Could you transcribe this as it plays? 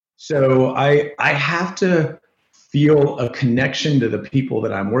So I have to feel a connection to the people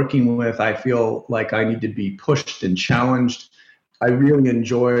that I'm working with. I feel like I need to be pushed and challenged. I really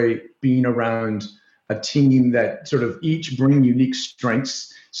enjoy being around a team that sort of each bring unique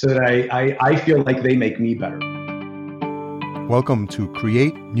strengths so that I feel like they make me better. Welcome to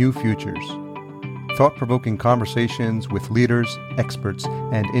Create New Futures, thought-provoking conversations with leaders, experts,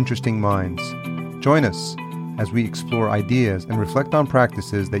 and interesting minds. Join us as we explore ideas and reflect on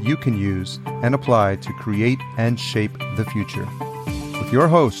practices that you can use and apply to create and shape the future. With your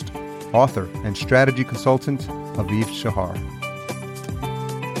host, author, and strategy consultant, Aviv Shahar.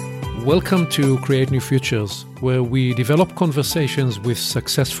 Welcome to Create New Futures, where we develop conversations with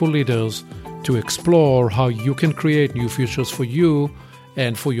successful leaders to explore how you can create new futures for you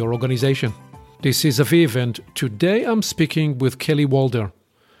and for your organization. This is Aviv, and today I'm speaking with Kelly Walder.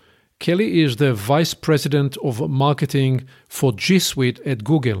 Kelly is the Vice President of Marketing for G Suite at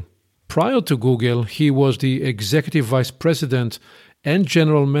Google. Prior to Google, he was the Executive Vice President and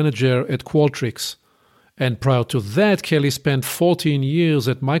General Manager at Qualtrics. And prior to that, Kelly spent 14 years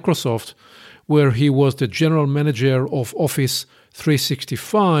at Microsoft, where he was the General Manager of Office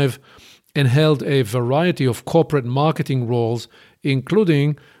 365 and held a variety of corporate marketing roles,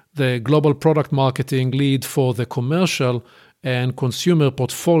 including the Global Product Marketing Lead for the commercial and consumer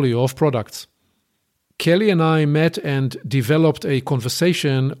portfolio of products. Kelly and I met and developed a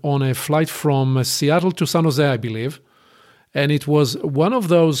conversation on a flight from Seattle to San Jose, I believe, and it was one of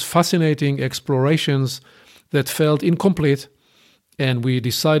those fascinating explorations that felt incomplete, and we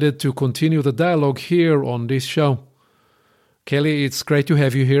decided to continue the dialogue here on this show. Kelly, it's great to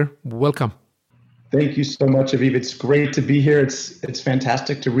have you here. Welcome. Thank you so much, Aviv. It's great to be here. It's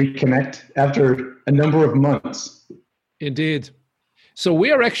fantastic to reconnect after a number of months. Indeed. So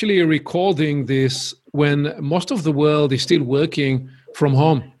we are actually recording this when most of the world is still working from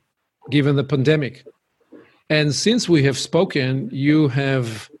home, given the pandemic. And since we have spoken, you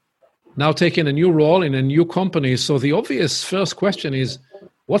have now taken a new role in a new company. So the obvious first question is,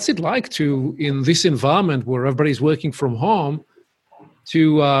 what's it like to, in this environment where everybody's working from home,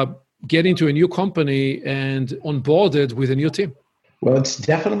 to get into a new company and onboarded with a new team? Well, it's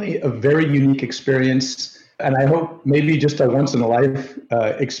definitely a very unique experience. And I hope maybe just a once-in-a-life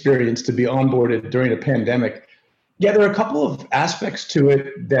experience to be onboarded during a pandemic. Yeah, there are a couple of aspects to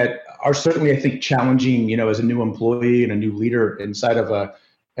it that are certainly, I think, challenging, as a new employee and a new leader inside of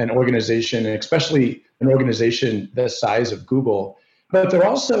an organization, and especially an organization the size of Google. But there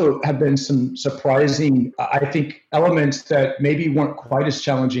also have been some surprising, I think, elements that maybe weren't quite as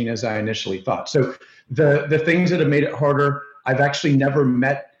challenging as I initially thought. So the things that have made it harder, I've actually never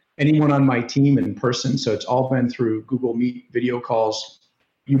met anyone on my team in person. So it's all been through Google Meet video calls.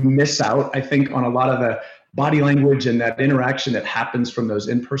 You miss out, I think, on a lot of the body language and that interaction that happens from those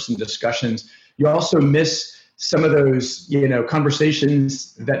in-person discussions. You also miss some of those,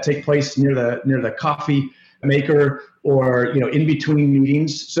 conversations that take place near the coffee maker or, in between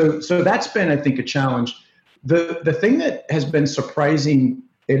meetings. So that's been, I think, a challenge. The thing that has been surprising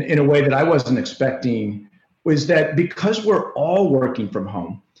in a way that I wasn't expecting was that because we're all working from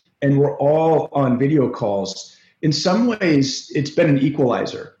home, and we're all on video calls, in some ways, it's been an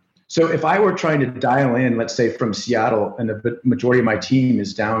equalizer. So if I were trying to dial in, let's say from Seattle, and the majority of my team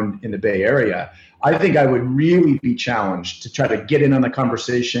is down in the Bay Area, I think I would really be challenged to try to get in on the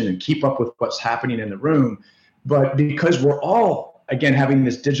conversation and keep up with what's happening in the room. But because we're all, again, having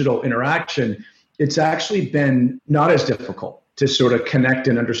this digital interaction, it's actually been not as difficult to sort of connect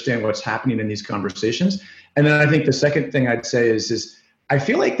and understand what's happening in these conversations. And then I think the second thing I'd say is I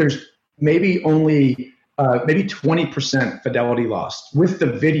feel like there's maybe only 20% fidelity lost with the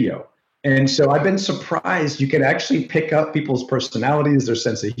video. And so I've been surprised you can actually pick up people's personalities, their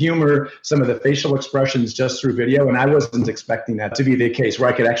sense of humor, some of the facial expressions just through video. And I wasn't expecting that to be the case, where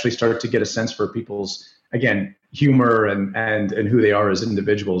I could actually start to get a sense for people's, again, humor and who they are as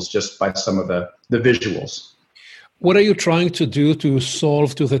individuals just by some of the visuals. What are you trying to do to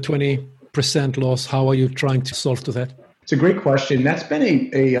solve to the 20% loss? How are you trying to solve to that? It's a great question. That's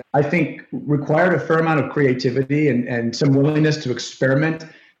been I think, required a fair amount of creativity and some willingness to experiment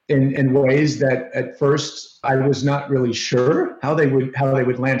in ways that at first I was not really sure how they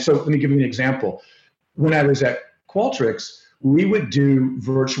would land. So let me give you an example. When I was at Qualtrics, we would do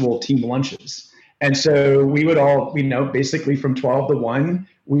virtual team lunches. And so we would all, basically from 12 to 1,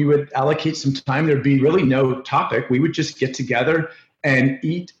 we would allocate some time. There'd be really no topic. We would just get together and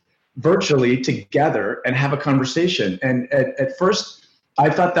eat virtually together and have a conversation. And at first, I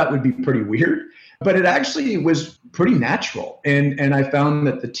thought that would be pretty weird, but it actually was pretty natural. And I found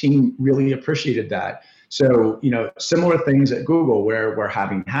that the team really appreciated that. So, similar things at Google where we're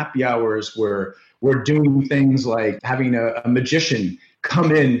having happy hours, we're doing things like having a magician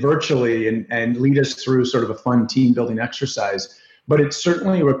come in virtually and lead us through sort of a fun team building exercise. But it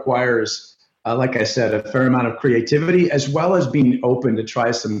certainly requires, like I said, a fair amount of creativity, as well as being open to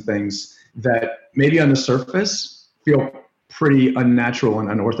try some things that maybe on the surface feel pretty unnatural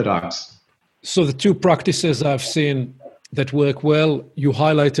and unorthodox. So the two practices I've seen that work well, you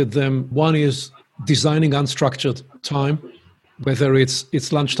highlighted them. One is designing unstructured time, whether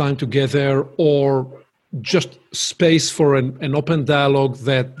it's lunchtime together or just space for an open dialogue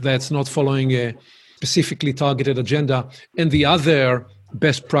that's not following a specifically targeted agenda. And the other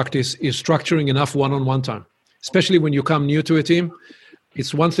best practice is structuring enough one-on-one time, especially when you come new to a team.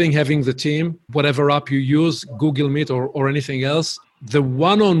 It's one thing having the team, whatever app you use, Google Meet or anything else. The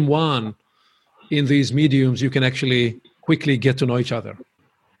one-on-one in these mediums, you can actually quickly get to know each other.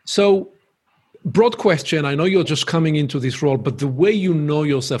 So, broad question, I know you're just coming into this role, but the way you know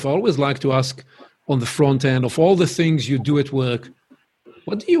yourself, I always like to ask on the front end of all the things you do at work,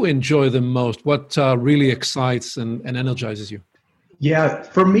 what do you enjoy the most? What really excites and energizes you? Yeah,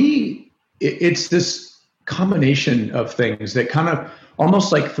 for me, it's this combination of things that kind of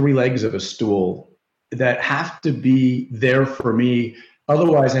almost like three legs of a stool that have to be there for me.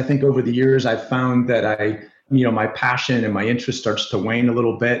 Otherwise, I think over the years, I've found that my passion and my interest starts to wane a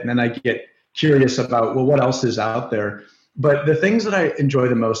little bit. And then I get curious about, well, what else is out there? But the things that I enjoy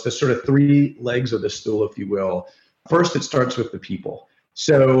the most, the sort of three legs of the stool, if you will, first, it starts with the people.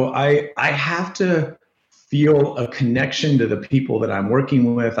 So I have to feel a connection to the people that I'm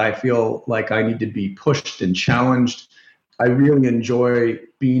working with. I feel like I need to be pushed and challenged. I really enjoy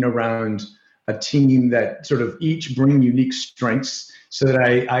being around a team that sort of each bring unique strengths so that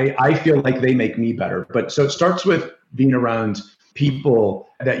I feel like they make me better. But so it starts with being around people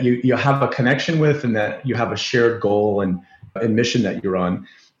that you have a connection with and that you have a shared goal and mission that you're on.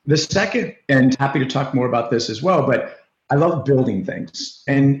 The second, and happy to talk more about this as well, but I love building things.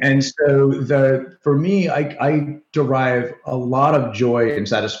 And so for me, I derive a lot of joy and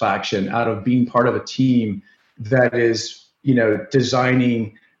satisfaction out of being part of a team that is,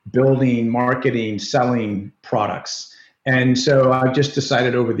 designing, building, marketing, selling products. And so I've just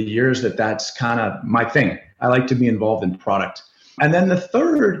decided over the years that that's kind of my thing. I like to be involved in product. And then the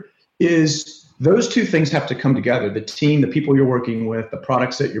third is those two things have to come together. The team, the people you're working with, the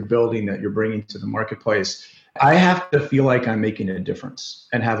products that you're building, that you're bringing to the marketplace. I have to feel like I'm making a difference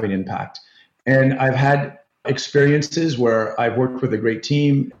and having impact. And I've had experiences where I've worked with a great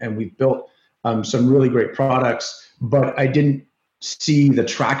team and we've built some really great products, but I didn't see the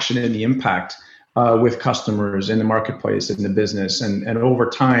traction and the impact with customers in the marketplace, in the business. And over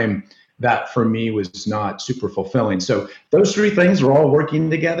time, that for me was not super fulfilling. So those three things are all working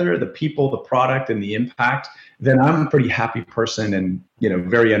together, the people, the product, and the impact, then I'm a pretty happy person and,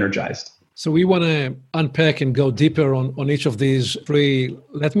 very energized. So we want to unpack and go deeper on each of these three.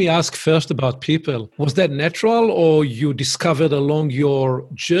 Let me ask first about people. Was that natural or you discovered along your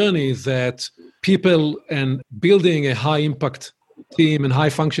journey that people and building a high impact team and high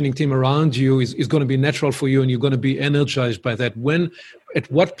functioning team around you is going to be natural for you and you're going to be energized by that? At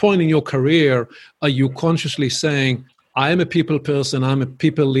what point in your career are you consciously saying, I am a people person, I'm a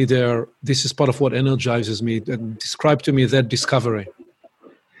people leader, this is part of what energizes me? And describe to me that discovery.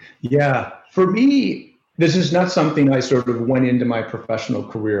 Yeah, for me, this is not something I sort of went into my professional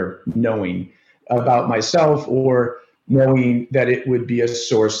career knowing about myself or knowing that it would be a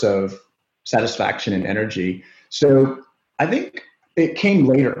source of satisfaction and energy. So I think it came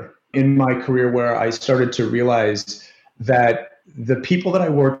later in my career where I started to realize that the people that I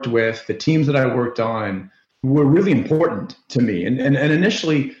worked with, the teams that I worked on were really important to me. And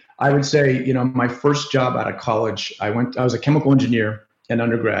initially, I would say, my first job out of college, I was a chemical engineer in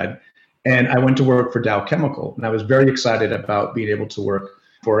undergrad, and I went to work for Dow Chemical. And I was very excited about being able to work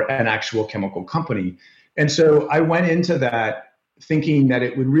for an actual chemical company. And so I went into that thinking that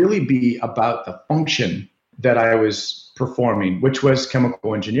it would really be about the function that I was performing, which was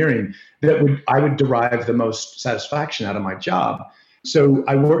chemical engineering, I would derive the most satisfaction out of my job. So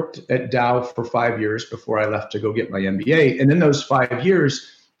I worked at Dow for 5 years before I left to go get my MBA. And in those 5 years,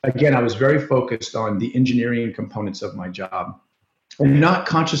 again, I was very focused on the engineering components of my job and not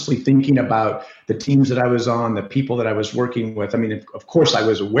consciously thinking about the teams that I was on, the people that I was working with. I mean, of course, I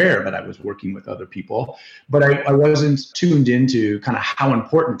was aware that I was working with other people, but I wasn't tuned into kind of how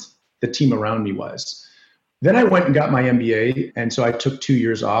important the team around me was. Then I went and got my MBA, and so I took 2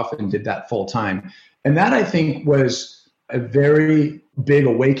 years off and did that full time. And that, I think, was a very big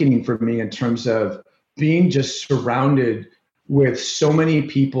awakening for me in terms of being just surrounded with so many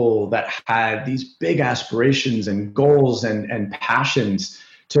people that had these big aspirations and goals and passions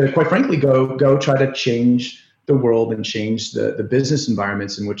to, quite frankly, go try to change the world and change the business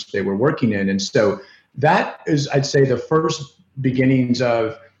environments in which they were working in. And so that is, I'd say, the first beginnings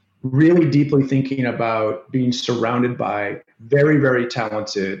of really deeply thinking about being surrounded by very, very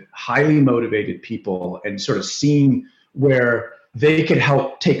talented, highly motivated people and sort of seeing where they could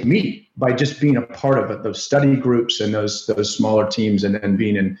help take me by just being a part of it, those study groups and those smaller teams, and then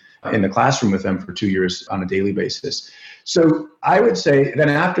being in the classroom with them for 2 years on a daily basis. So I would say then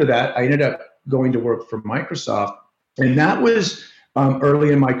after that, I ended up going to work for Microsoft. And that was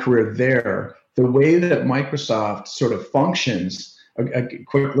early in my career there. The way that Microsoft sort of functions, a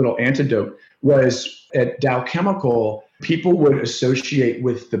quick little antidote, was at Dow Chemical, people would associate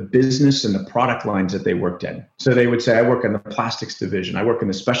with the business and the product lines that they worked in. So they would say, I work in the plastics division, I work in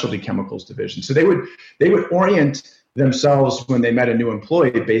the specialty chemicals division. So they would orient themselves when they met a new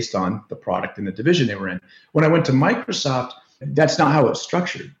employee based on the product and the division they were in. When I went to Microsoft, that's not how it was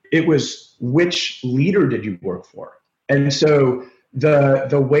structured. It was, which leader did you work for? And so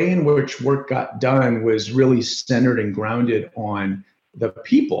the way in which work got done was really centered and grounded on the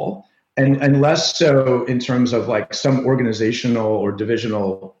people, and less so in terms of like some organizational or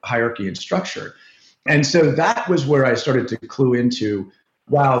divisional hierarchy and structure. And so that was where I started to clue into,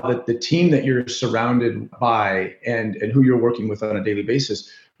 wow, that the team that you're surrounded by and who you're working with on a daily basis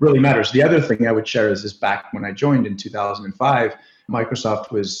really matters. The other thing I would share is back when I joined in 2005,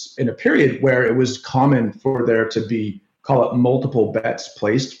 Microsoft was in a period where it was common for there to be, call it, multiple bets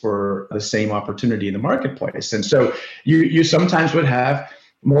placed for the same opportunity in the marketplace. And so you sometimes would have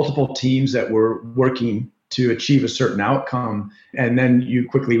multiple teams that were working to achieve a certain outcome. And then you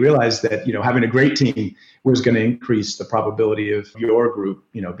quickly realize that, having a great team was going to increase the probability of your group,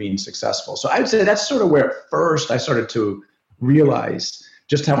 being successful. So I'd say that's sort of where at first I started to realize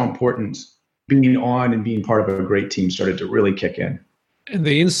just how important being on and being part of a great team started to really kick in. And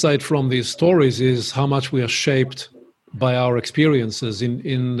the insight from these stories is how much we are shaped by our experiences.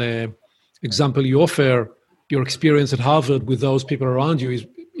 In the example you offer, your experience at Harvard with those people around you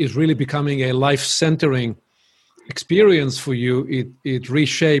is really becoming a life-centering experience for you. It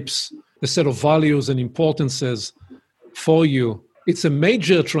reshapes the set of values and importances for you. It's a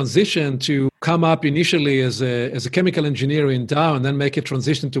major transition to come up initially as a chemical engineer in Dow and then make a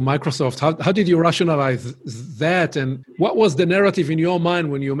transition to Microsoft. How did you rationalize that? And what was the narrative in your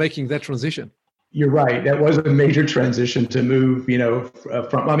mind when you were making that transition? You're right. That was a major transition to move,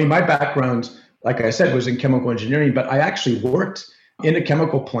 from, my background, like I said, was in chemical engineering, but I actually worked in a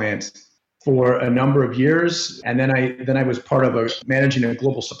chemical plant for a number of years. And then I was part of managing a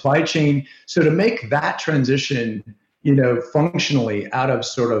global supply chain. So to make that transition, functionally out of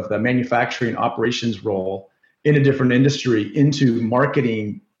sort of the manufacturing operations role in a different industry into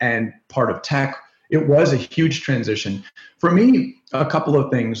marketing and part of tech, it was a huge transition. For me, a couple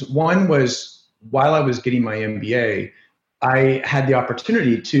of things. One was, while I was getting my MBA, I had the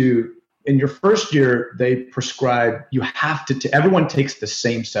opportunity to, in your first year, they prescribe you have to everyone takes the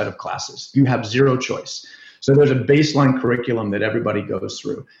same set of classes. You have zero choice. So there's a baseline curriculum that everybody goes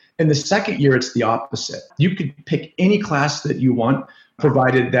through. In the second year, it's the opposite. You could pick any class that you want,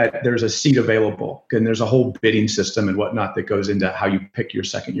 provided that there's a seat available. And there's a whole bidding system and whatnot that goes into how you pick your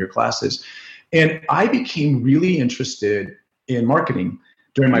second year classes. And I became really interested in marketing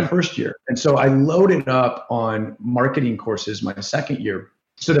during my first year. And so I loaded up on marketing courses my second year.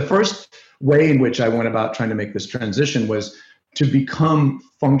 So the first way in which I went about trying to make this transition was to become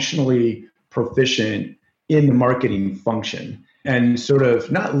functionally proficient in the marketing function and sort of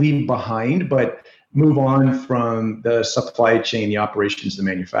not leave behind, but move on from the supply chain, the operations, the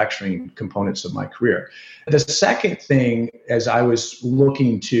manufacturing components of my career. The second thing, as I was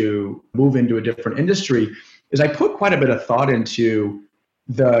looking to move into a different industry, is I put quite a bit of thought into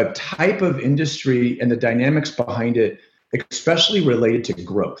the type of industry and the dynamics behind it, especially related to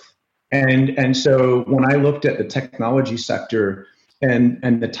growth. And so when I looked at the technology sector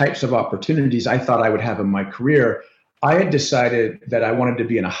and the types of opportunities I thought I would have in my career, I had decided that I wanted to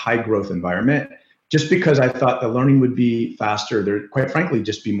be in a high growth environment just because I thought the learning would be faster. There, quite frankly,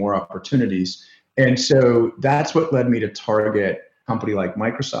 just be more opportunities. And so that's what led me to target a company like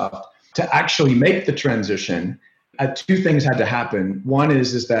Microsoft to actually make the transition. Two things had to happen. One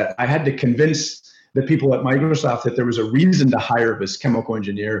is that I had to convince the people at Microsoft that there was a reason to hire this chemical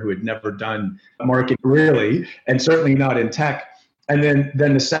engineer who had never done marketing really, and certainly not in tech. And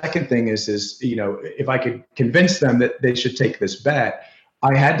then the second thing is if I could convince them that they should take this bet,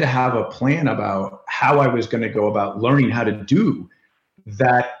 I had to have a plan about how I was going to go about learning how to do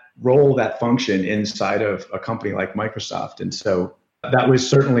that role, that function inside of a company like Microsoft. And so that was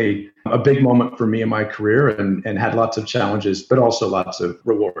certainly a big moment for me in my career and had lots of challenges, but also lots of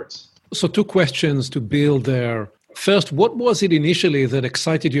rewards. So 2 questions to build there. First, what was it initially that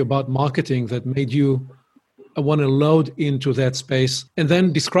excited you about marketing that made you want to load into that space? And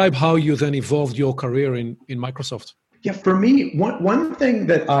then describe how you then evolved your career in Microsoft. Yeah, for me, one thing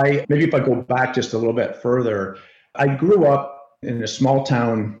that maybe if I go back just a little bit further, I grew up in a small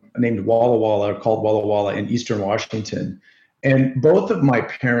town named Walla Walla, called Walla Walla in Eastern Washington. And both of my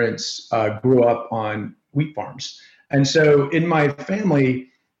parents grew up on wheat farms. And so in my family,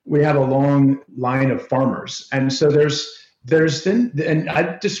 we have a long line of farmers. And so there's then, and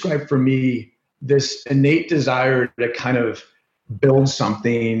I describe for me this innate desire to kind of build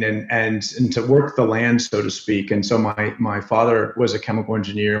something and to work the land, so to speak. And so my father was a chemical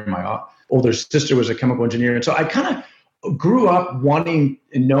engineer. My older sister was a chemical engineer. And so I kind of grew up wanting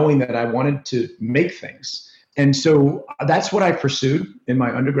and knowing that I wanted to make things. And so that's what I pursued in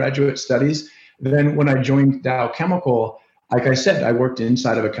my undergraduate studies. Then when I joined Dow Chemical, like I said, I worked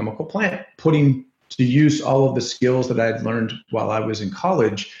inside of a chemical plant, putting to use all of the skills that I had learned while I was in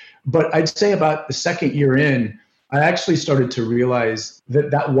college. But I'd say about the second year in, I actually started to realize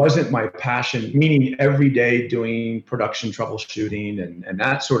that that wasn't my passion, meaning every day doing production troubleshooting and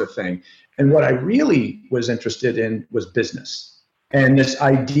that sort of thing. And what I really was interested in was business. And this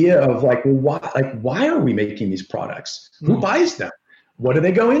idea of why are we making these products? Who buys them? What do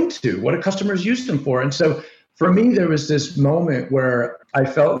they go into? What do customers use them for? And so for me, there was this moment where I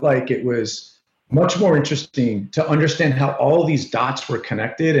felt like it was much more interesting to understand how all these dots were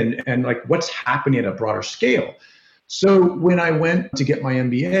connected and like what's happening at a broader scale. So when I went to get my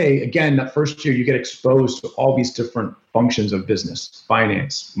MBA, again, that first year, you get exposed to all these different functions of business,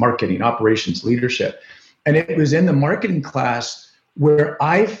 finance, marketing, operations, leadership. And it was in the marketing class where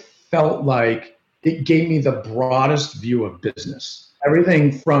I felt like it gave me the broadest view of business.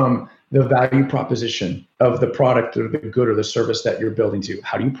 Everything from the value proposition of the product or the good or the service that you're building to.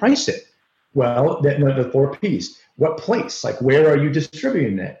 How do you price it? Well, the 4 Ps. What place? Like, where are you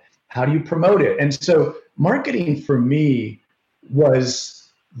distributing it? How do you promote it? And so marketing for me was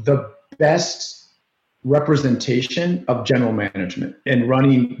the best representation of general management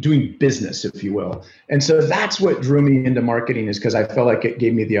and doing business, if you will. And so that's what drew me into marketing, is because I felt like it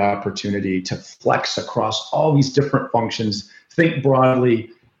gave me the opportunity to flex across all these different functions, think broadly,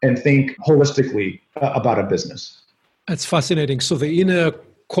 and think holistically about a business. That's fascinating. So the inner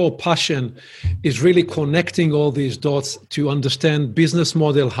core passion is really connecting all these dots to understand business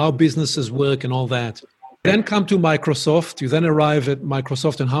model, how businesses work and all that. Then come to Microsoft. You then arrive at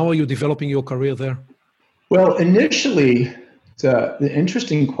Microsoft. And how are you developing your career there? Well, initially, the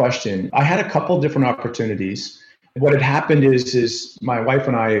interesting question, I had a couple different opportunities. What had happened is my wife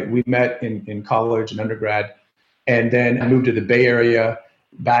and I, we met in college and undergrad, and then I moved to the Bay Area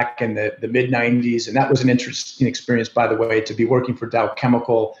back in the mid-90s. And that was an interesting experience, by the way, to be working for Dow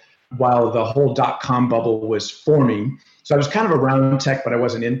Chemical while the whole dot-com bubble was forming. So I was kind of around tech, but I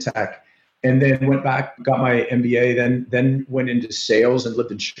wasn't in tech. And then went back, got my MBA, then went into sales and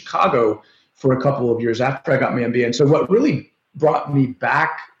lived in Chicago for a couple of years after I got my MBA. And so what really brought me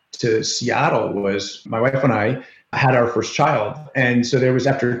back to Seattle was my wife and I had our first child. And so there was,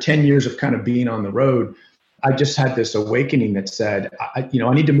 after 10 years of kind of being on the road, I just had this awakening that said, I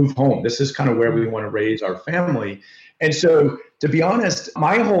need to move home. This is kind of where we want to raise our family. And so to be honest,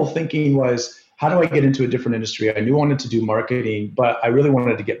 my whole thinking was, how do I get into a different industry? I knew I wanted to do marketing, but I really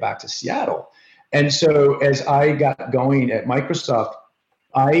wanted to get back to Seattle. And so as I got going at Microsoft,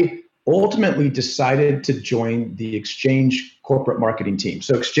 I ultimately decided to join the Exchange corporate marketing team.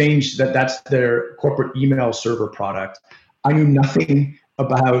 So Exchange, that's their corporate email server product. I knew nothing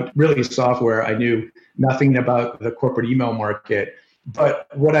about really software. I knew nothing about the corporate email market. But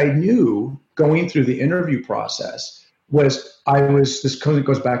what I knew going through the interview process was this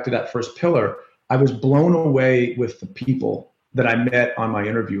goes back to that first pillar. I was blown away with the people that I met on my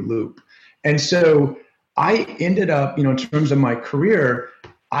interview loop. And so I ended up, in terms of my career,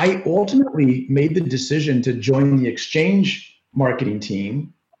 I ultimately made the decision to join the Exchange marketing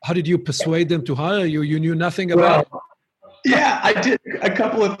team. How did you persuade them to hire you? You knew nothing about it. Yeah, I did a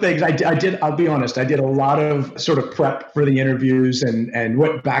couple of things. I did, I'll be honest, I did a lot of sort of prep for the interviews and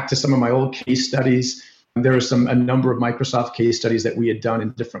went back to some of my old case studies. There was a number of Microsoft case studies that we had done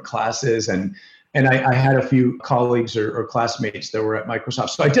in different classes. And I had a few colleagues or classmates that were at Microsoft.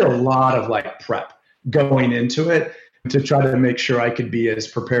 So I did a lot of prep going into it to try to make sure I could be as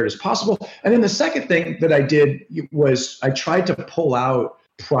prepared as possible. And then the second thing that I did was I tried to pull out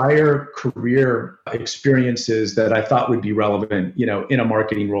prior career experiences that I thought would be relevant, in a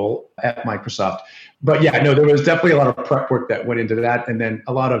marketing role at Microsoft. But yeah, no, there was definitely a lot of prep work that went into that. And then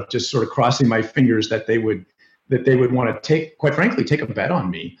a lot of just sort of crossing my fingers that they would want to quite frankly, take a bet on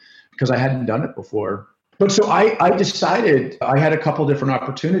me because I hadn't done it before. But so I decided, I had a couple different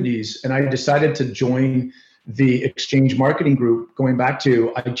opportunities, and I decided to join the Exchange Marketing Group. Going back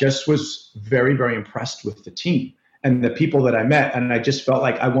to, I just was very, very impressed with the team and the people that I met. And I just felt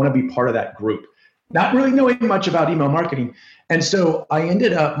like I want to be part of that group, not really knowing much about email marketing. And so I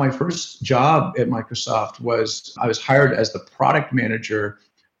ended up, my first job at Microsoft was, I was hired as the product manager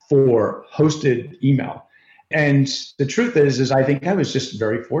for hosted email. And the truth is I think I was just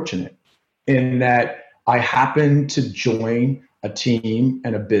very fortunate in that I happened to join a team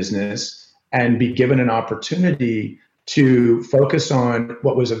and a business and be given an opportunity to focus on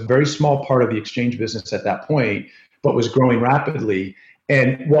what was a very small part of the Exchange business at that point, but was growing rapidly,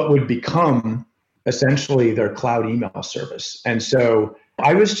 and what would become essentially their cloud email service. And so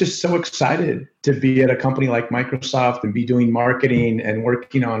I was just so excited to be at a company like Microsoft and be doing marketing and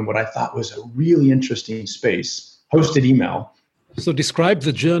working on what I thought was a really interesting space, hosted email. So describe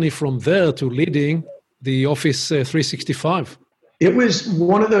the journey from there to leading the Office 365. It was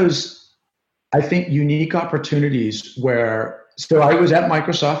one of those, I think, unique opportunities where, so I was at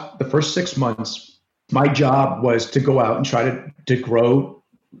Microsoft the first 6 months. My job was to go out and try to grow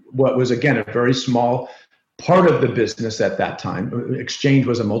what was, again, a very small part of the business at that time. Exchange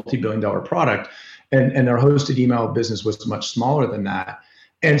was a multi-billion-dollar product, and our hosted email business was much smaller than that.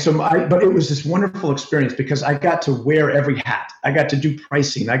 And so, but it was this wonderful experience because I got to wear every hat. I got to do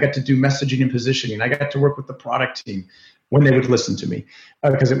pricing. I got to do messaging and positioning. I got to work with the product team when they would listen to me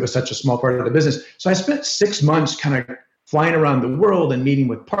because it was such a small part of the business. So I spent 6 months kind of flying around the world and meeting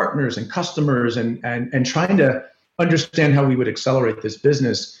with partners and customers and trying to understand how we would accelerate this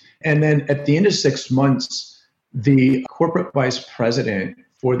business. And then at the end of 6 months, the corporate vice president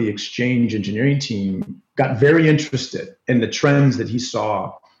for the Exchange engineering team got very interested in the trends that he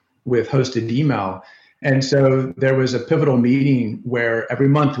saw with hosted email. And so there was a pivotal meeting where every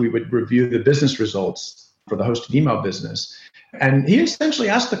month we would review the business results for the hosted email business. And he essentially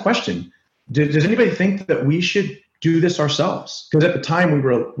asked the question, does anybody think that we should do this ourselves? Because at the time we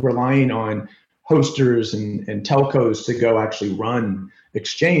were relying on hosters and telcos to go actually run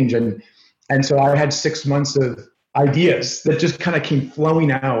Exchange. And so I had 6 months of ideas that just kind of came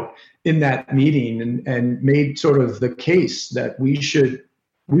flowing out in that meeting and made sort of the case that we should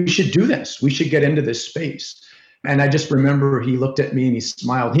do this. We should get into this space. And I just remember he looked at me and he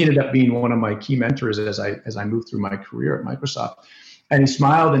smiled. He ended up being one of my key mentors as I moved through my career at Microsoft. And he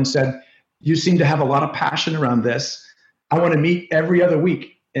smiled and said, "You seem to have a lot of passion around this. I want to meet every other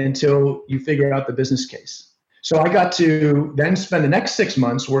week until you figure out the business case." So I got to then spend the next 6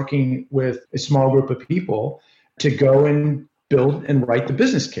 months working with a small group of people to go and build and write the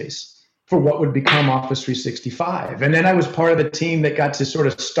business case for what would become Office 365. And then I was part of the team that got to sort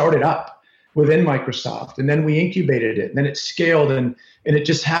of start it up within Microsoft. And then we incubated it, and then it scaled, and it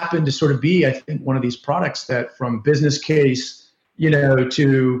just happened to sort of be, I think, one of these products that from business case,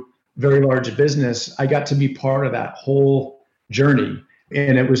 to very large business, I got to be part of that whole journey.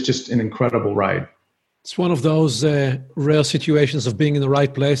 And it was just an incredible ride. It's one of those rare situations of being in the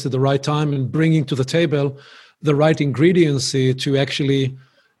right place at the right time and bringing to the table the right ingredients to actually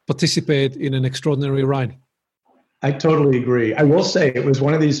participate in an extraordinary ride. I totally agree. I will say it was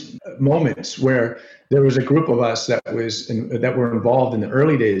one of these moments where there was a group of us that were involved in the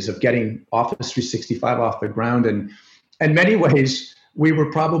early days of getting Office 365 off the ground. And in many ways, we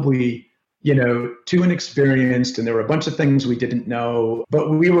were probably, too inexperienced, and there were a bunch of things we didn't know,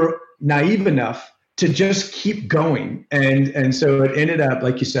 but we were naive enough to just keep going. And so it ended up,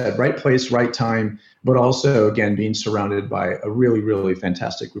 like you said, right place, right time, but also, again, being surrounded by a really, really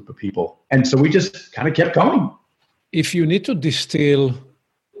fantastic group of people. And so we just kind of kept going. If you need to distill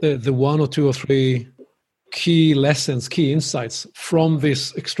the one or two or three key lessons, key insights from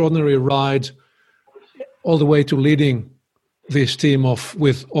this extraordinary ride all the way to leading this team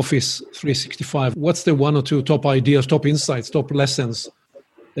with Office 365, what's the one or two top ideas, top insights, top lessons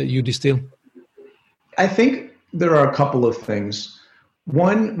that you distill? I think there are a couple of things.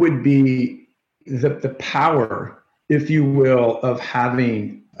 One would be the power, if you will, of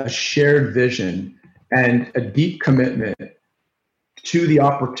having a shared vision and a deep commitment to the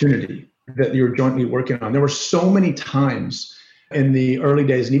opportunity that you're jointly working on. There were so many times in the early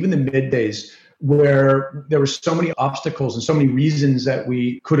days and even the mid days where there were so many obstacles and so many reasons that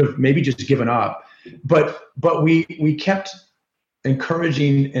we could have maybe just given up. But we kept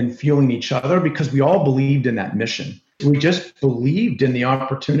encouraging and fueling each other because we all believed in that mission. we just believed in the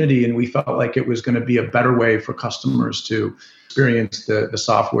opportunity, and we felt like it was going to be a better way for customers to experience the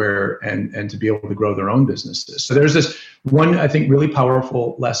software and to be able to grow their own businesses. So there's this one, I think, really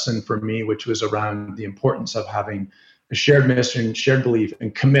powerful lesson for me, which was around the importance of having a shared mission, shared belief,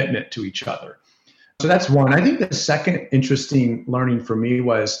 and commitment to each other. So that's one. I think the second interesting learning for me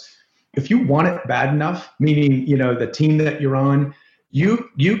was, if you want it bad enough, meaning, the team that you're on,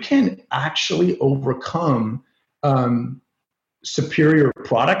 you can actually overcome superior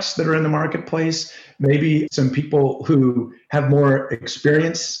products that are in the marketplace, maybe some people who have more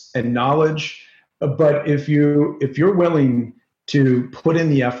experience and knowledge. But if you're willing to put in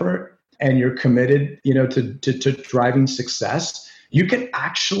the effort and you're committed, to driving success, you can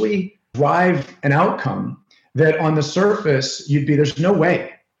actually drive an outcome that on the surface there's no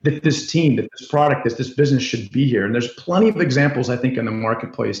way that this team, that this product, that this business should be here. And there's plenty of examples, I think, in the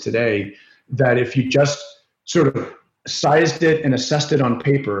marketplace today that if you just sort of sized it and assessed it on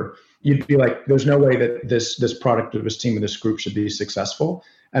paper, you'd be like, there's no way that this product or this team or this group should be successful.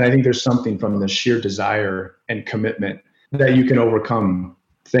 And I think there's something from the sheer desire and commitment that you can overcome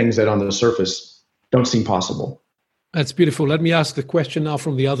things that on the surface don't seem possible. That's beautiful. Let me ask the question now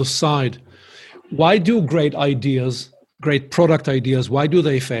from the other side. Why do great ideas, great product ideas, why do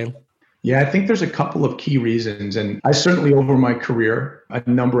they fail? Yeah, I think there's a couple of key reasons. And I certainly, over my career, a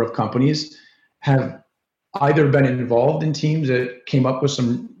number of companies have either been involved in teams that came up with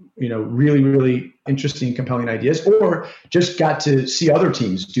some, really, really interesting, compelling ideas, or just got to see other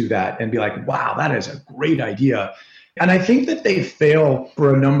teams do that and be like, wow, that is a great idea. And I think that they fail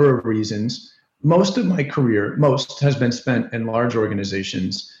for a number of reasons. Most of my career, has been spent in large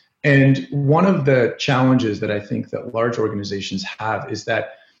organizations. And one of the challenges that I think that large organizations have is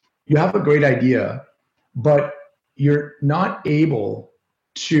that you have a great idea, but you're not able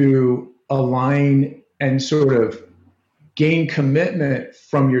to align and sort of gain commitment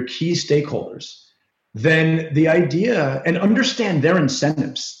from your key stakeholders. Then the idea, and understand their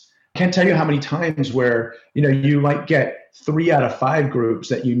incentives. I can't tell you how many times where, you might get 3 out of 5 groups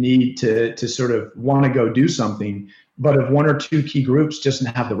that you need to sort of want to go do something. But if 1 or 2 key groups just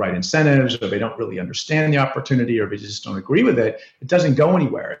don't have the right incentives, or they don't really understand the opportunity, or they just don't agree with it, it doesn't go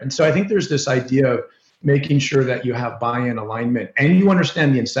anywhere. And so I think there's this idea of making sure that you have buy-in, alignment, and you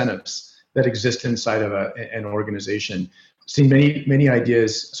understand the incentives that exist inside of an organization. I've seen many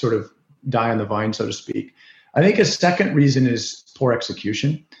ideas sort of die on the vine, so to speak. I think a second reason is poor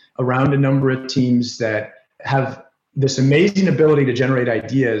execution around a number of teams that have this amazing ability to generate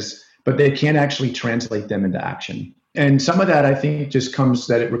ideas, but they can't actually translate them into action. And some of that, I think, just comes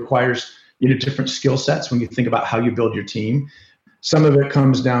that it requires different skill sets when you think about how you build your team. Some of it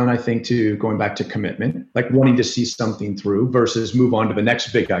comes down, I think, to going back to commitment, like wanting to see something through versus move on to the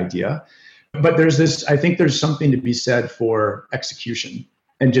next big idea. But I think there's something to be said for execution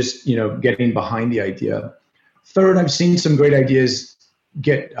and just, getting behind the idea. Third, I've seen some great ideas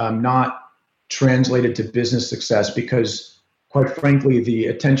get not translated to business success because, quite frankly, the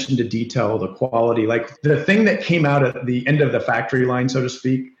attention to detail, the quality, like the thing that came out at the end of the factory line, so to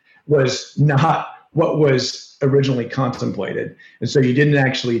speak, was not what was originally contemplated. And so you didn't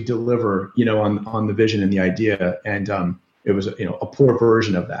actually deliver, on the vision and the idea. And it was, a poor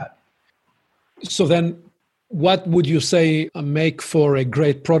version of that. So then what would you say make for a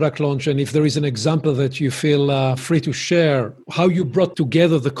great product launch? And if there is an example that you feel free to share, how you brought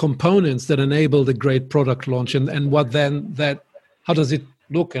together the components that enabled a great product launch, and what then how does it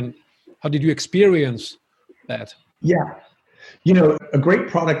look, and how did you experience that? Yeah. A great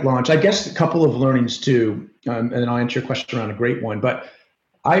product launch, I guess a couple of learnings too, and I'll answer your question around a great one, but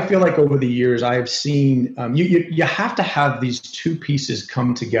I feel like over the years I've seen you have to have these two pieces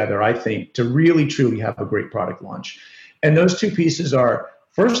come together, I think, to really truly have a great product launch. And those two pieces are,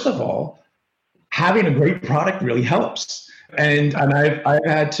 first of all, having a great product really helps. And I've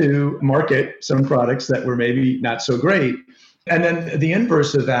had to market some products that were maybe not so great. And then the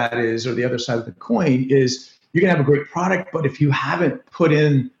inverse of that is, or the other side of the coin is, you can have a great product, but if you haven't put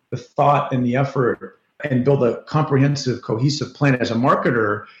in the thought and the effort and build a comprehensive, cohesive plan as a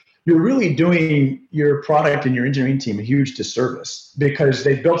marketer, you're really doing your product and your engineering team a huge disservice, because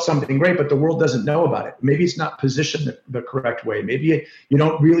they've built something great, but the world doesn't know about it. Maybe it's not positioned the correct way. Maybe you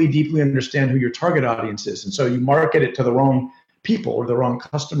don't really deeply understand who your target audience is. And so you market it to the wrong people or the wrong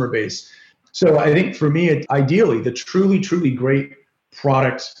customer base. So I think for me, ideally, the truly, truly great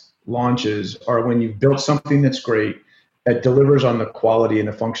product launches are when you've built something that's great, that delivers on the quality and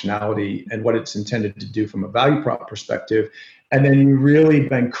the functionality and what it's intended to do from a value prop perspective. And then you've really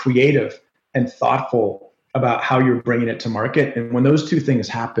been creative and thoughtful about how you're bringing it to market. And when those two things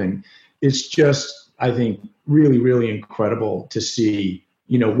happen, it's just I think, really, really incredible to see,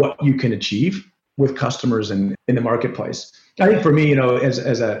 what you can achieve with customers and in the marketplace. I think for me,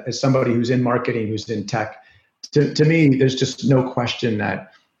 as somebody who's in marketing, who's in tech, to me, there's just no question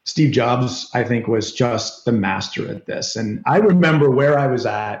that Steve Jobs, I think, was just the master at this. And I remember where I was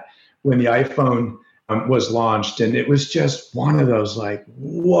at when the iPhone was launched, and it was just one of those like,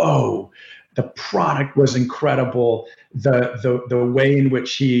 whoa, the product was incredible. The way in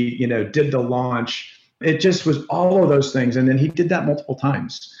which he, did the launch, it just was all of those things. And then he did that multiple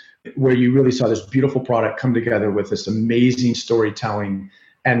times, where you really saw this beautiful product come together with this amazing storytelling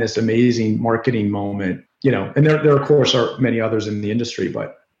and this amazing marketing moment, and there of course are many others in the industry,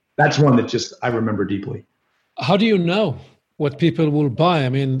 but that's one that just I remember deeply. How do you know what people will buy? I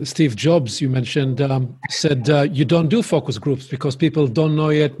mean, Steve Jobs, you mentioned, said you don't do focus groups because people don't know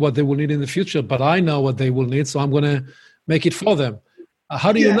yet what they will need in the future, but I know what they will need, so I'm going to make it for them.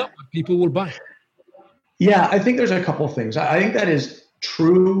 How do you know what people will buy? Yeah, I think there's a couple of things. I think that is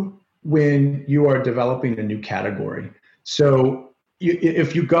true when you are developing a new category. So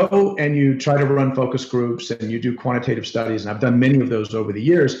if you go and you try to run focus groups and you do quantitative studies, and I've done many of those over the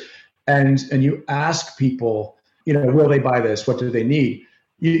years, and you ask people, will they buy this? What do they need?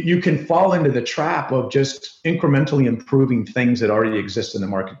 You can fall into the trap of just incrementally improving things that already exist in the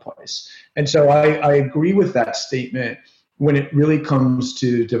marketplace. And so I agree with that statement when it really comes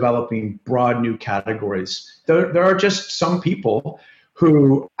to developing broad new categories. There are just some people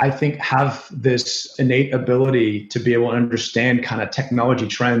who I think have this innate ability to be able to understand kind of technology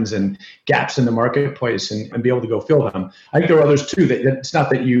trends and gaps in the marketplace and be able to go fill them. I think there are others too, that it's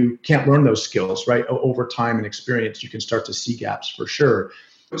not that you can't learn those skills, right? Over time and experience, you can start to see gaps for sure.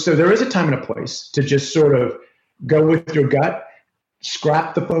 So there is a time and a place to just sort of go with your gut,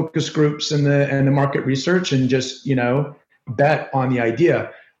 scrap the focus groups and the market research and just, bet on the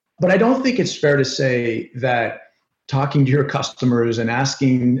idea. But I don't think it's fair to say that talking to your customers and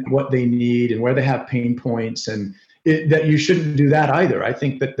asking what they need and where they have pain points and that you shouldn't do that either. I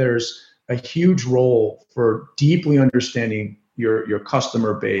think that there's a huge role for deeply understanding your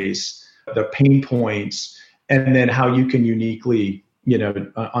customer base, the pain points, and then how you can uniquely,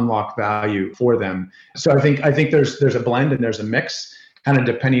 unlock value for them. So I think there's a blend and there's a mix, kind of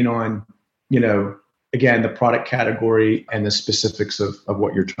depending on, again, the product category and the specifics of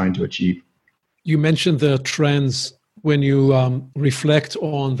what you're trying to achieve. You mentioned the trends when you reflect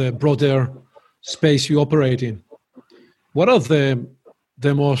on the broader space you operate in. What are the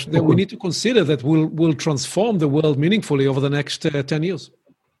most that we need to consider that will transform the world meaningfully over the next 10 years?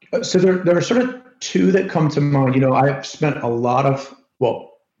 So there are sort of two that come to mind. I've spent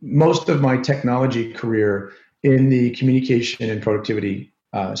most of my technology career in the communication and productivity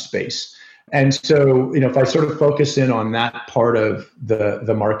space. And so, if I sort of focus in on that part of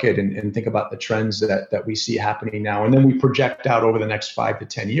the market and think about the trends that we see happening now, and then we project out over the next 5 to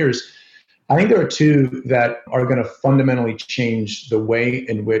 10 years, I think there are two that are going to fundamentally change the way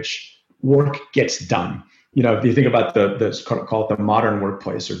in which work gets done. If you think about call it the modern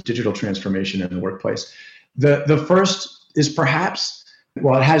workplace or digital transformation in the workplace, the first is perhaps,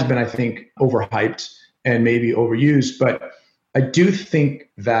 it has been, I think, overhyped and maybe overused, but I do think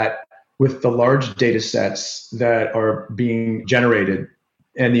that with the large data sets that are being generated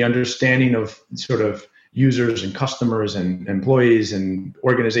and the understanding of sort of users and customers and employees and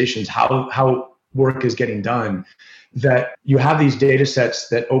organizations, how work is getting done, that you have these data sets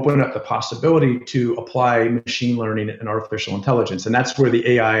that open up the possibility to apply machine learning and artificial intelligence. And that's where the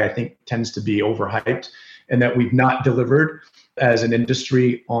AI, I think, tends to be overhyped and that we've not delivered as an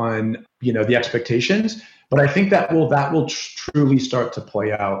industry on, the expectations. But I think that will truly start to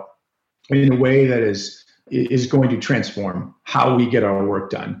play out in a way that is going to transform how we get our work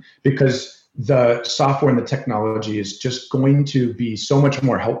done, because the software and the technology is just going to be so much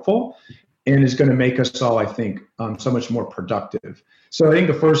more helpful and is going to make us all, I think, so much more productive. So I think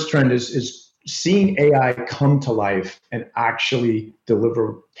the first trend is seeing AI come to life and actually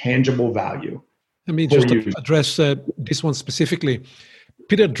deliver tangible value. Let me just address this one specifically.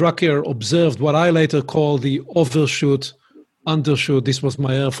 Peter Drucker observed what I later call the overshoot undershoot. This was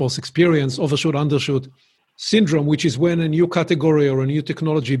my Air Force experience, overshoot undershoot syndrome, which is when a new category or a new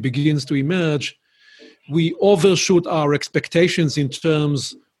technology begins to emerge, we overshoot our expectations in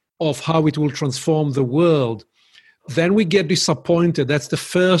terms of how it will transform the world. Then we get disappointed. That's the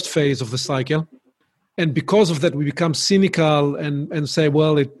first phase of the cycle. And because of that, we become cynical and say,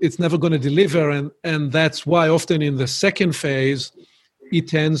 well, it's never going to deliver. And that's why often in the second phase, it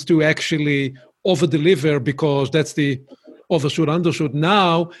tends to actually over-deliver, because that's the overshoot, undershoot.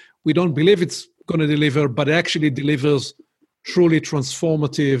 Now, we don't believe it's going to deliver, but it actually delivers truly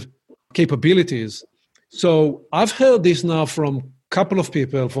transformative capabilities. So I've heard this now from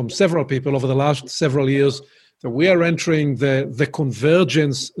several people over the last several years, that we are entering the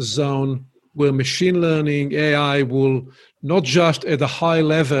convergence zone where machine learning, AI will not just at a high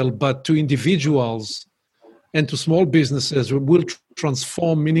level, but to individuals and to small businesses will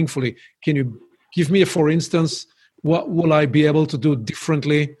transform meaningfully. Can you give me, for instance, what will I be able to do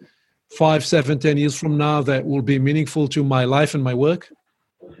differently 5, 7, 10 years from now that will be meaningful to my life and my work?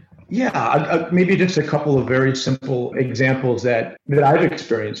 Yeah, maybe just a couple of very simple examples that I've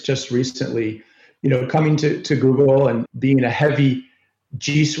experienced just recently. Coming to Google and being a heavy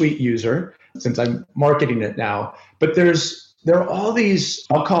G Suite user, since I'm marketing it now. But there are all these,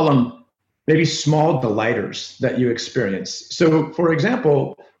 I'll call them maybe small delighters that you experience. So for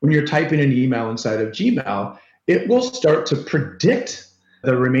example, when you're typing an email inside of Gmail, it will start to predict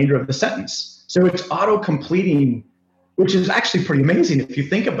the remainder of the sentence. So it's auto-completing, which is actually pretty amazing if you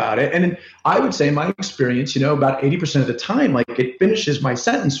think about it. And I would say in my experience, about 80% of the time, like it finishes my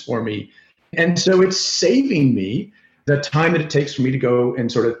sentence for me. And so it's saving me the time that it takes for me to go and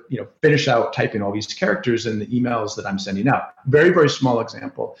sort of, finish out typing all these characters in the emails that I'm sending out. Very, very small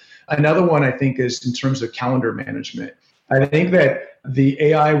example. Another one I think is in terms of calendar management. I think that the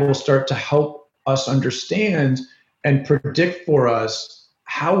AI will start to help us understand and predict for us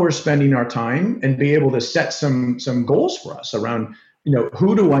how we're spending our time and be able to set some goals for us around,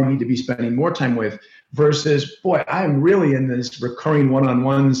 who do I need to be spending more time with versus, boy, I'm really in this recurring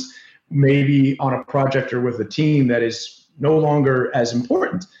one-on-ones, maybe on a project or with a team that is no longer as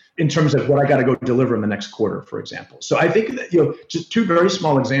important in terms of what I got to go deliver in the next quarter, for example. So I think that, just two very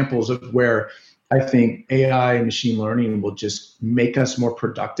small examples of where I think AI and machine learning will just make us more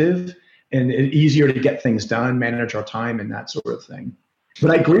productive and easier to get things done, manage our time and that sort of thing.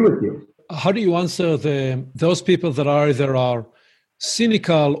 But I agree with you. How do you answer those people that either are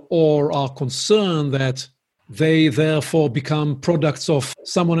cynical or are concerned that they therefore become products of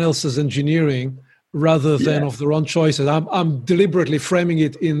someone else's engineering rather than of their own choices? I'm deliberately framing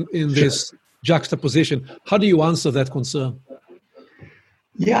it in this juxtaposition. How do you answer that concern?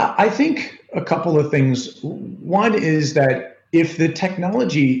 Yeah, I think a couple of things. One is that if the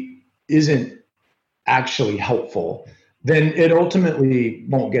technology isn't actually helpful, then it ultimately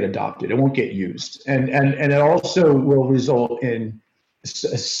won't get adopted. It won't get used. And it also will result in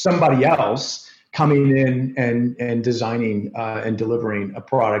somebody else coming in and designing and delivering a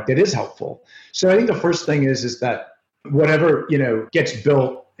product that is helpful. So I think the first thing is that whatever, gets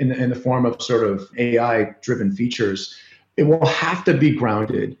built in the form of sort of AI-driven features, it will have to be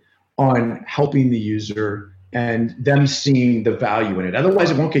grounded on helping the user and them seeing the value in it.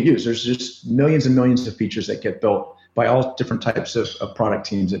 Otherwise, it won't get used. There's just millions and millions of features that get built by all different types of product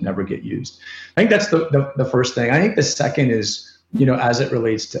teams that never get used. I think that's the first thing. I think the second is, as it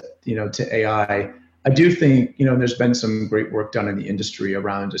relates to, to AI, I do think, there's been some great work done in the industry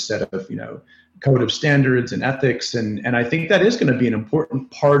around a set of, code of standards and ethics. And I think that is going to be an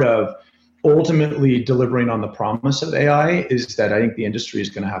important part of ultimately delivering on the promise of AI, is that I think the industry is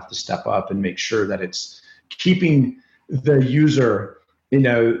going to have to step up and make sure that it's keeping the user,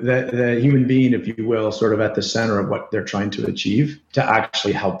 the human being, if you will, sort of at the center of what they're trying to achieve to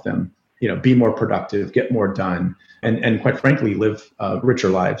actually help them, be more productive, get more done, and quite frankly, live richer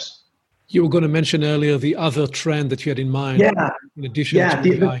lives. You were going to mention earlier the other trend that you had in mind, in addition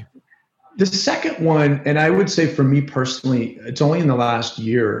to AI. The second one, and I would say for me personally, it's only in the last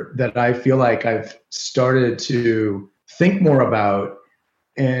year that I feel like I've started to think more about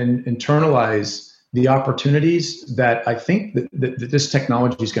and internalize the opportunities that I think that this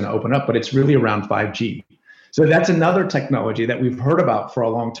technology is going to open up, but it's really around 5G. So that's another technology that we've heard about for a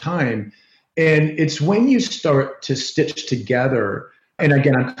long time. And it's when you start to stitch together, and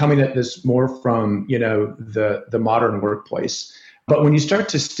again, I'm coming at this more from, the modern workplace, but when you start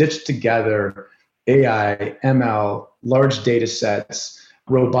to stitch together AI, ML, large data sets,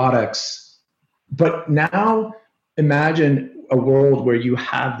 robotics, but now imagine a world where you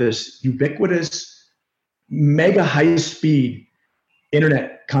have this ubiquitous, mega high-speed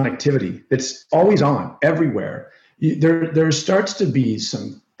internet connectivity that's always on, everywhere. There starts to be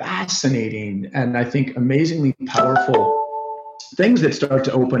some fascinating and I think amazingly powerful things that start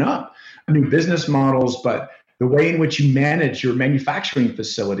to open up. New business models, but the way in which you manage your manufacturing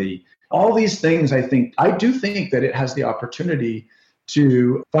facility, all these things, I do think that it has the opportunity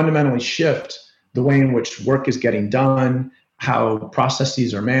to fundamentally shift the way in which work is getting done, how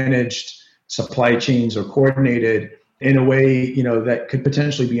processes are managed, supply chains are coordinated in a way, that could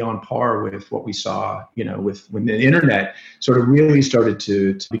potentially be on par with what we saw, with when the internet sort of really started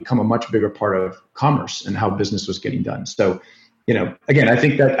to become a much bigger part of commerce and how business was getting done. So again,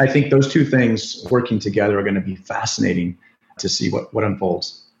 I think those two things working together are going to be fascinating to see what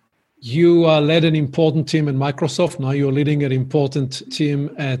unfolds. You led an important team at Microsoft. Now you're leading an important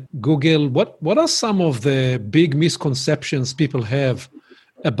team at Google. What are some of the big misconceptions people have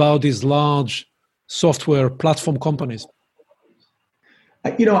about these large software platform companies?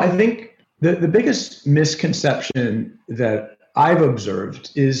 I think the biggest misconception that I've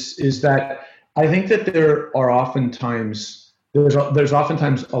observed is that I think that there's oftentimes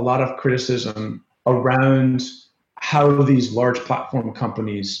a lot of criticism around how these large platform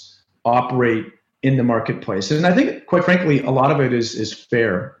companies operate in the marketplace. And I think, quite frankly, a lot of it is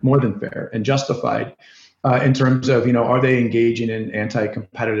fair, more than fair, and justified in terms of, are they engaging in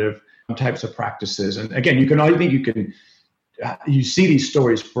anti-competitive types of practices? And again, you see these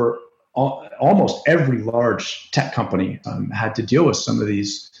stories for almost every large tech company had to deal with some of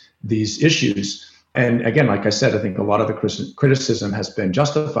these issues. And again, like I said, I think a lot of the criticism has been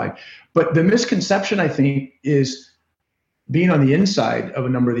justified. But the misconception, I think, is being on the inside of a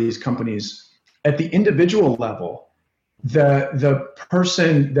number of these companies, at the individual level, the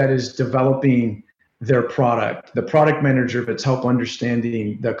person that is developing their product, the product manager that's help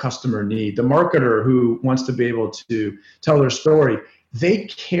understanding the customer need, the marketer who wants to be able to tell their story, they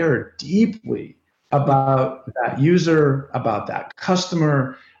care deeply about that user, about that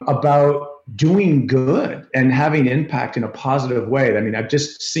customer, about doing good and having impact in a positive way. I mean, I've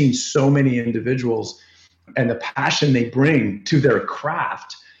just seen so many individuals and the passion they bring to their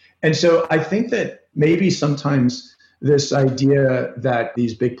craft. And so I think that maybe sometimes this idea that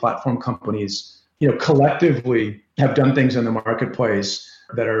these big platform companies, collectively have done things in the marketplace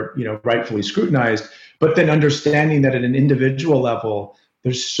that are, rightfully scrutinized, but then understanding that at an individual level,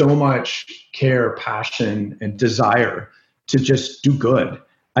 there's so much care, passion, and desire to just do good,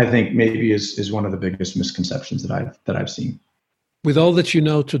 I think maybe is one of the biggest misconceptions that I've seen. With all that you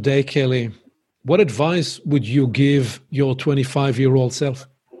know today, Kelly, what advice would you give your 25-year-old self?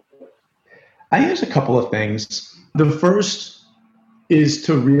 I think there's a couple of things. The first is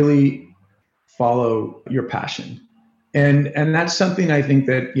to really follow your passion. And that's something I think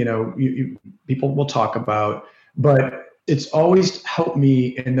that, people will talk about, but it's always helped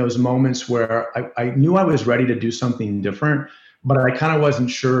me in those moments where I knew I was ready to do something different, but I kind of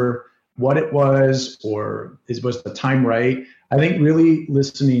wasn't sure what it was or was the time right. I think really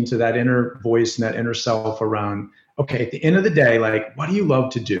listening to that inner voice and that inner self around, okay, at the end of the day, like, what do you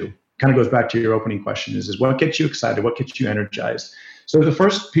love to do? Kind of goes back to your opening question is what gets you excited? What gets you energized? So the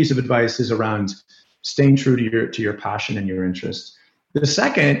first piece of advice is around staying true to your passion and your interest. The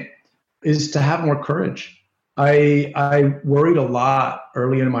second is to have more courage. I worried a lot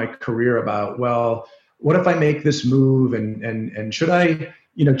early in my career about, well, what if I make this move and should I,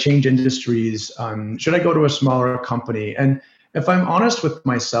 change industries? Should I go to a smaller company? And if I'm honest with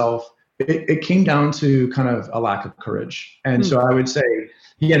myself, it came down to kind of a lack of courage. And so I would say,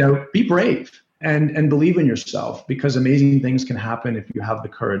 be brave and believe in yourself, because amazing things can happen if you have the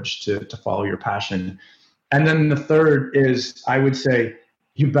courage to follow your passion. And then the third is, I would say,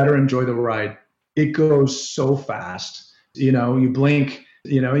 you better enjoy the ride. It goes so fast. You blink,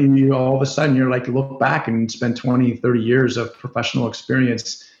 you all of a sudden you're like, look back and spend 20, 30 years of professional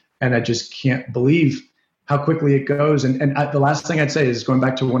experience. And I just can't believe how quickly it goes. And the last thing I'd say is going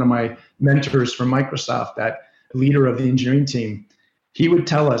back to one of my mentors from Microsoft, that leader of the engineering team, he would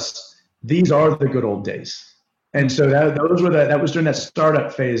tell us, these are the good old days. And so that was during that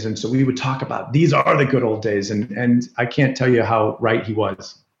startup phase. And so we would talk about these are the good old days. And I can't tell you how right he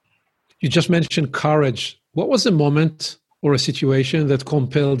was. You just mentioned courage. What was a moment or a situation that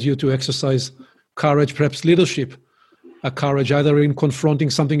compelled you to exercise courage, perhaps leadership, a courage either in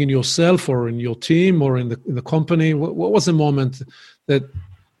confronting something in yourself or in your team or in the company? What was a moment that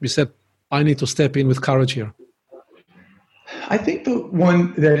you said, I need to step in with courage here? I think the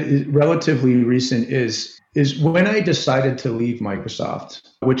one that is relatively recent is when I decided to leave Microsoft,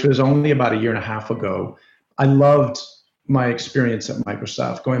 which was only about a year and a half ago. I loved my experience at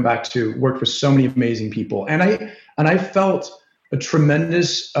Microsoft, going back to work with so many amazing people. And I felt a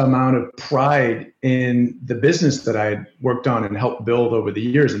tremendous amount of pride in the business that I had worked on and helped build over the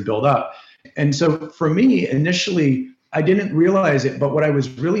years and build up. And so for me, initially, I didn't realize it, but what I was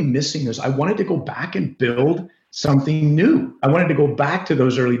really missing is I wanted to go back and build something new. I wanted to go back to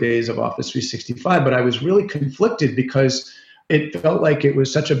those early days of Office 365, but I was really conflicted because it felt like it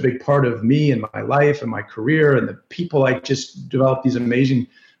was such a big part of me and my life and my career and the people I just developed these amazing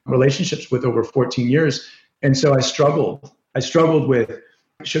relationships with over 14 years. And so I struggled with,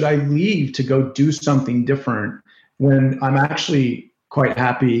 should I leave to go do something different when I'm actually quite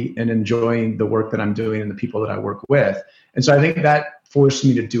happy and enjoying the work that I'm doing and the people that I work with. And so I think that forced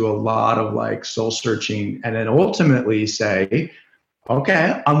me to do a lot of like soul searching and then ultimately say,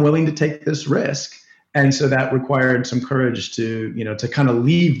 okay, I'm willing to take this risk. And so that required some courage to, to kind of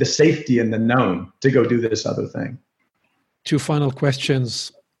leave the safety and the known to go do this other thing. 2 final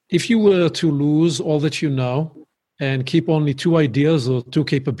questions. If you were to lose all that you know and keep only 2 ideas or 2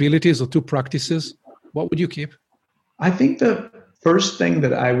 capabilities or 2 practices, what would you keep? I think the first thing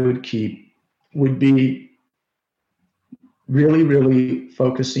that I would keep would be really, really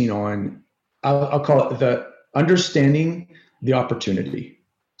focusing on, I'll call it the understanding the opportunity.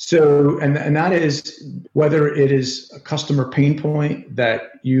 So, and that is whether it is a customer pain point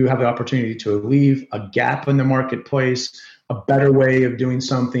that you have the opportunity to relieve, a gap in the marketplace, a better way of doing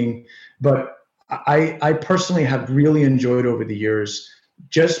something. But I personally have really enjoyed over the years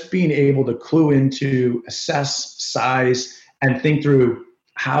just being able to clue into, assess, size, and think through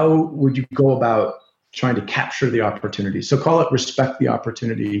how would you go about trying to capture the opportunity. So call it respect the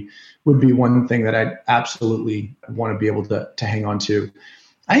opportunity would be one thing that I'd absolutely want to be able to hang on to.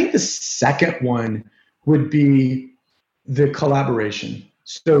 I think the second one would be the collaboration.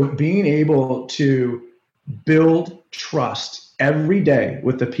 So being able to build trust every day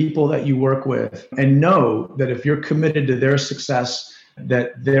with the people that you work with and know that if you're committed to their success,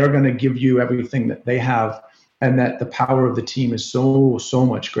 that they're going to give you everything that they have, and that the power of the team is so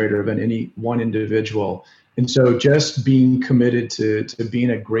much greater than any one individual. And so just being committed to being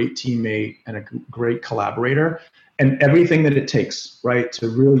a great teammate and a great collaborator and everything that it takes, right, to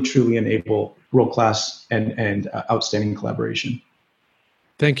really truly enable world-class and outstanding collaboration.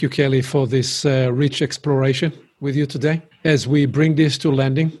 Thank you, Kelly, for this rich exploration with you today. As we bring this to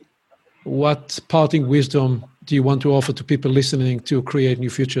landing, what parting wisdom do you want to offer to people listening to Create New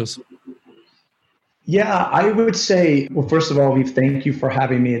Futures? Yeah, I would say, well, first of all, Aviv, thank you for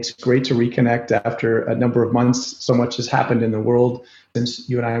having me. It's great to reconnect after a number of months. So much has happened in the world since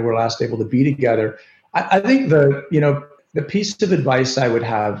you and I were last able to be together. I think the piece of advice I would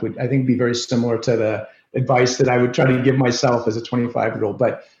have would, I think, be very similar to the advice that I would try to give myself as a 25-year-old.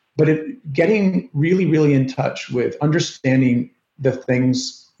 But getting really, really in touch with understanding the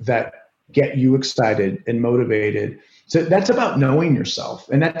things that get you excited and motivated. So that's about knowing yourself.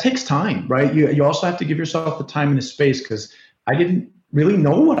 And that takes time, right? You also have to give yourself the time and the space, because I didn't really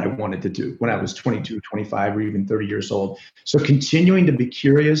know what I wanted to do when I was 22, 25, or even 30 years old. So continuing to be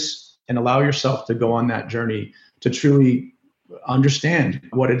curious and allow yourself to go on that journey to truly understand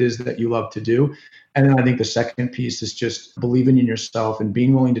what it is that you love to do. And then I think the second piece is just believing in yourself and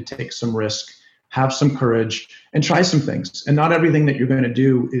being willing to take some risk, have some courage, and try some things. And not everything that you're going to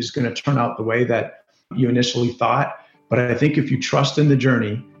do is going to turn out the way that you initially thought. But I think if you trust in the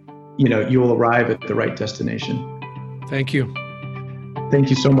journey, you will arrive at the right destination. Thank you. Thank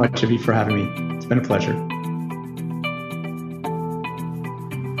you so much, Aviv, for having me. It's been a pleasure.